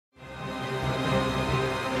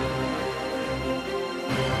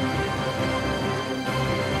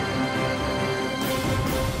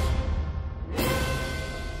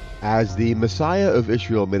As the Messiah of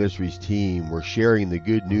Israel Ministries team were sharing the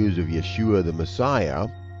good news of Yeshua the Messiah,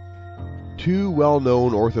 two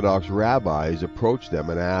well-known Orthodox rabbis approached them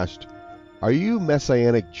and asked, "Are you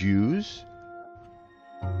Messianic Jews?"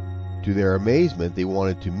 To their amazement, they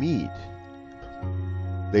wanted to meet.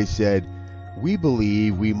 They said, "We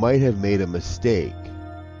believe we might have made a mistake,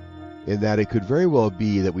 in that it could very well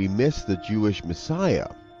be that we missed the Jewish Messiah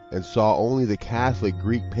and saw only the Catholic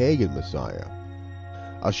Greek pagan Messiah."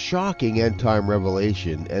 A shocking end-time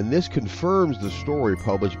revelation, and this confirms the story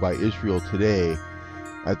published by Israel Today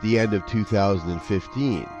at the end of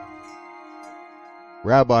 2015.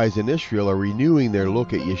 Rabbis in Israel are renewing their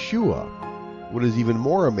look at Yeshua. What is even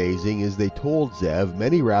more amazing is they told Zev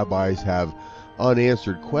many rabbis have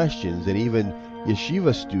unanswered questions, and even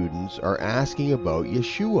yeshiva students are asking about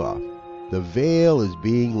Yeshua. The veil is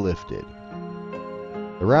being lifted.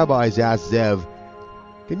 The rabbis asked Zev,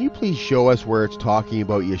 "Can you please show us where it's talking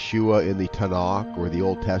about Yeshua in the Tanakh or the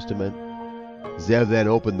Old Testament?" Zev then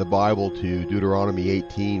opened the Bible to Deuteronomy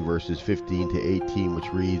 18, verses 15 to 18,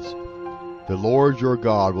 which reads, "The Lord your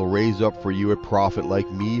God will raise up for you a prophet like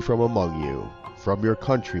me from among you, from your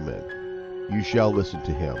countrymen. You shall listen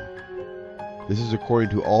to him. This is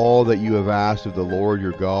according to all that you have asked of the Lord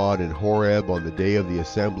your God in Horeb on the day of the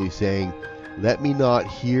assembly, saying, Let me not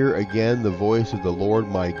hear again the voice of the Lord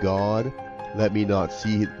my God. Let me not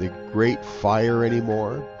see the great fire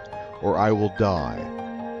anymore, or I will die.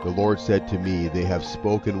 The Lord said to me, They have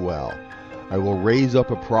spoken well. I will raise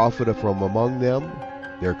up a prophet from among them,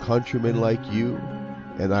 their countrymen like you,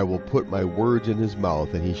 and I will put my words in his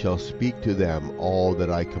mouth, and he shall speak to them all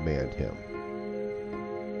that I command him."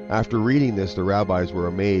 After reading this, the rabbis were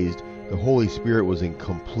amazed. The Holy Spirit was in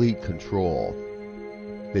complete control.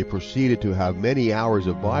 They proceeded to have many hours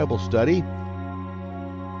of Bible study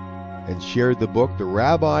and shared the book, The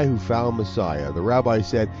Rabbi Who Found Messiah. The rabbi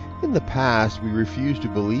said, "In the past, we refused to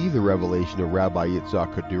believe the revelation of Rabbi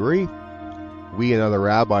Yitzhak Kaduri. We and other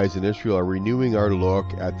rabbis in Israel are renewing our look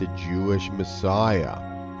at the Jewish Messiah."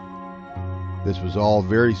 This was all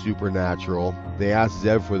very supernatural. They asked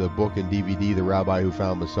Zev for the book and DVD, The Rabbi Who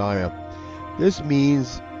Found Messiah. This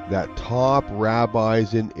means that top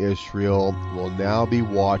rabbis in Israel will now be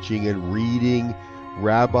watching and reading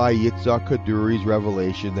Rabbi Yitzhak Kaduri's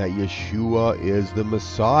revelation that Yeshua is the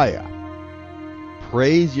Messiah.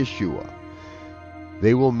 Praise Yeshua.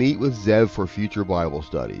 They will meet with Zev for future Bible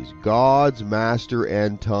studies. God's master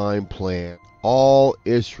end-time plan. All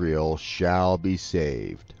Israel shall be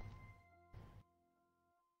saved.